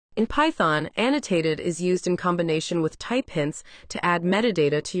In Python, annotated is used in combination with type hints to add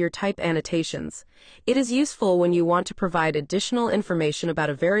metadata to your type annotations. It is useful when you want to provide additional information about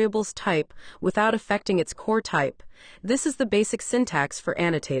a variable's type without affecting its core type. This is the basic syntax for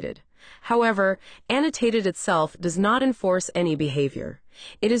annotated. However, annotated itself does not enforce any behavior.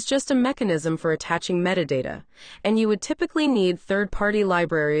 It is just a mechanism for attaching metadata, and you would typically need third-party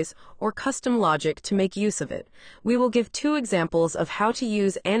libraries or custom logic to make use of it. We will give two examples of how to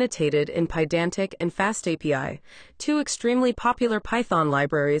use annotated in Pydantic and FastAPI, two extremely popular Python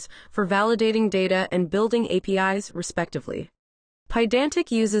libraries for validating data and building APIs, respectively.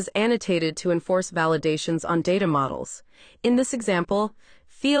 Pydantic uses annotated to enforce validations on data models. In this example,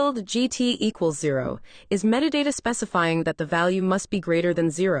 field gt equals 0 is metadata specifying that the value must be greater than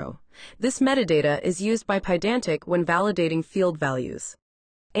 0. This metadata is used by Pydantic when validating field values.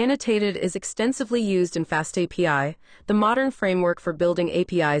 Annotated is extensively used in FastAPI, the modern framework for building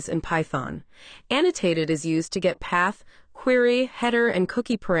APIs in Python. Annotated is used to get path, query, header, and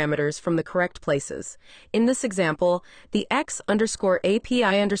cookie parameters from the correct places. In this example, the x_API_key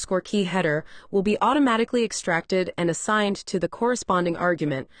header will be automatically extracted and assigned to the corresponding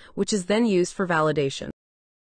argument, which is then used for validation.